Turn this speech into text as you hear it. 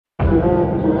Oh,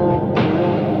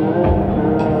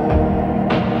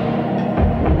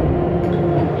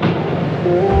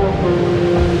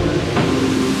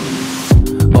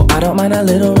 I don't mind a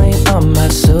little rain on my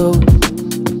suit.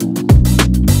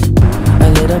 A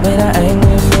little bit of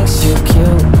anger makes you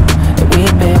cute. And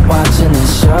we've been watching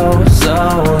this show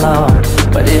so long,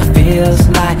 but it feels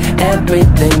like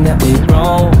everything that we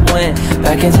wrote went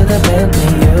back into the bed we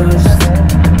used.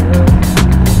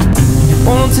 It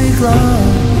won't take long,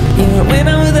 even when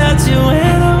I'm without you,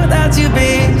 when I'm without you,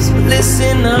 babe. So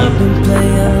listen up and play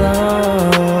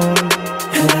along.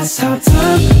 And that's how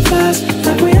time flies,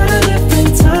 like we on a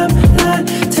different timeline.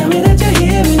 Tell me that you're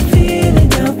here and feeling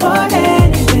down for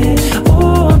anything.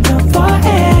 Oh, I'm down for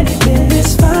anything.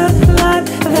 This fine line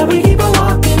that we keep on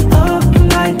walking all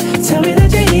night. Tell me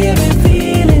that you're here and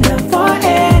feeling down for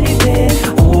anything.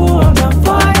 Oh, I'm down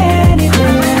for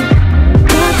anything.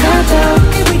 Down, down, down,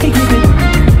 if we can keep it.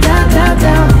 Down, down,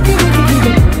 down, if we can keep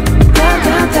it. Down,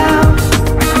 down, down.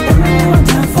 Oh, I'm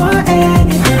down for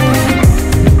anything.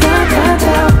 Down, down,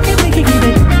 down, if we can keep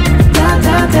it. Down,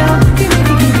 down, down, if we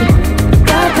can keep it.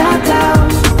 Down, down, down.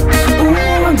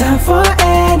 Oh, I'm down for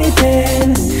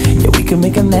anything. Yeah, we can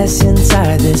make a mess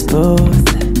inside this booth.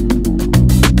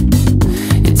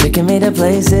 You're taking me to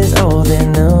places old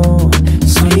and new,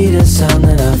 sweeter sound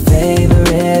than our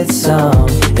favorite song.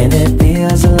 And it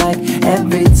feels like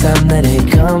every time that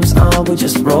it comes on, we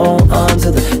just roll on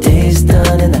till the day's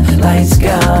done and the lights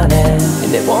gone. And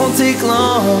it won't take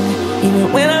long,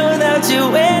 even when I'm without you,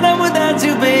 when I'm without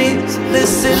you, babe. So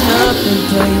listen up and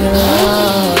play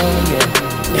along, yeah.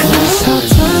 And that's how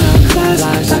time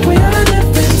flies, like we on a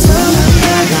different time.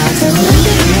 Tell me that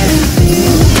you're here and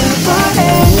feeling for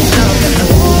anything.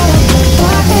 Oh,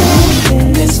 for anything.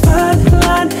 This fine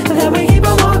line that we keep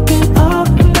on walking all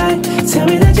night. Tell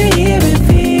me that you're here and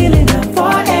feeling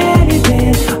for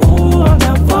anything. Oh, I'm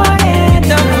down for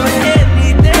anything.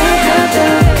 Down, down,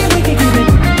 down, if we can keep it.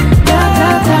 Down,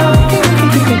 down, down, if we can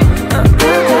keep it. Down,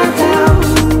 down, down.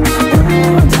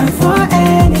 Oh, I'm down for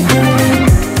anything.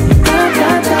 Down,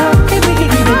 down, down, if we can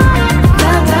keep it.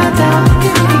 Down, down, down,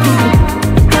 if we can keep it.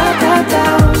 Down, down,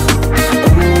 down.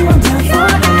 Oh, I'm down for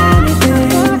anything.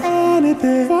 For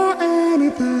anything. For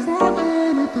anything.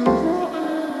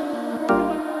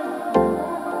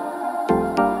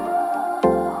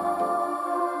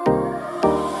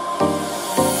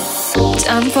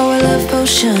 Time for a love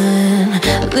potion,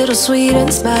 a little sweet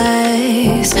and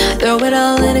spice. Throw it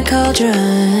all in a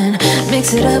cauldron,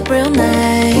 mix it up real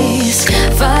nice.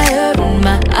 Fire in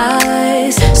my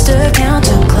eyes, stir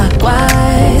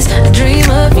counterclockwise. I dream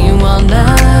of you all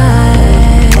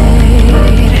night.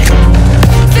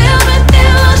 Filled with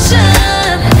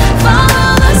devotion,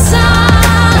 follow the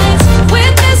signs.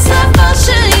 With this love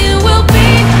potion, you will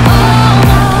be all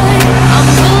mine. I'm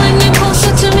pulling you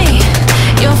closer to me.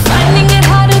 You're finding it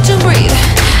harder to breathe.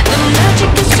 The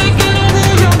magic is taking over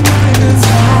your mind and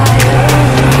tired.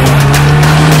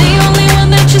 I'm the only one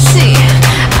that you see.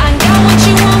 I got what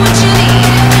you want, what you need.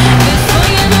 Before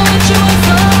you know it, you will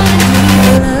fall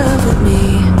in love with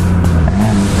me.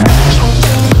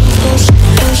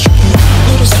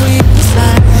 Little sweet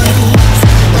spice.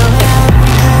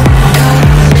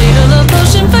 Made a love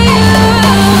potion for you.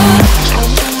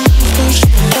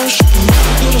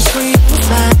 Little sweet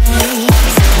spice.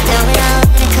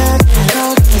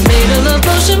 Made a love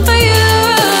potion for you.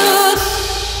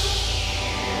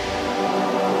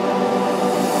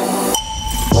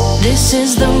 This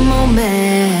is the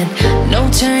moment, no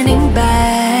turning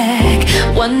back.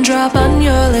 One drop on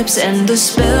your lips and the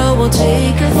spell will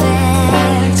take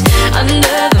effect.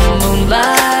 Under the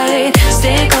moonlight,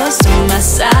 stay close to my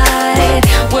side.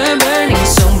 We're burning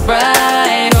so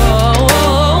bright. Oh,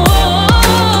 oh, oh,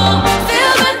 oh.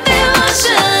 Feel the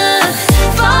devotion,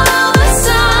 follow the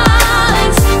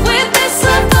signs. With this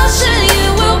love potion, you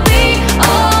will be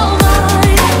all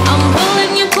mine. I'm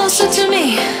pulling you closer to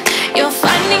me. You're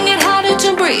finding it harder to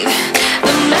breathe.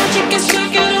 The magic is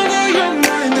taking over your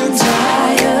mind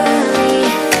entirely.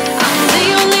 I'm the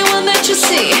only one that you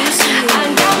see. I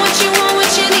got what you want,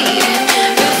 what you need.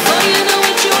 Before you know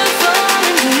it, you are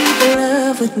falling deep in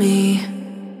love with me.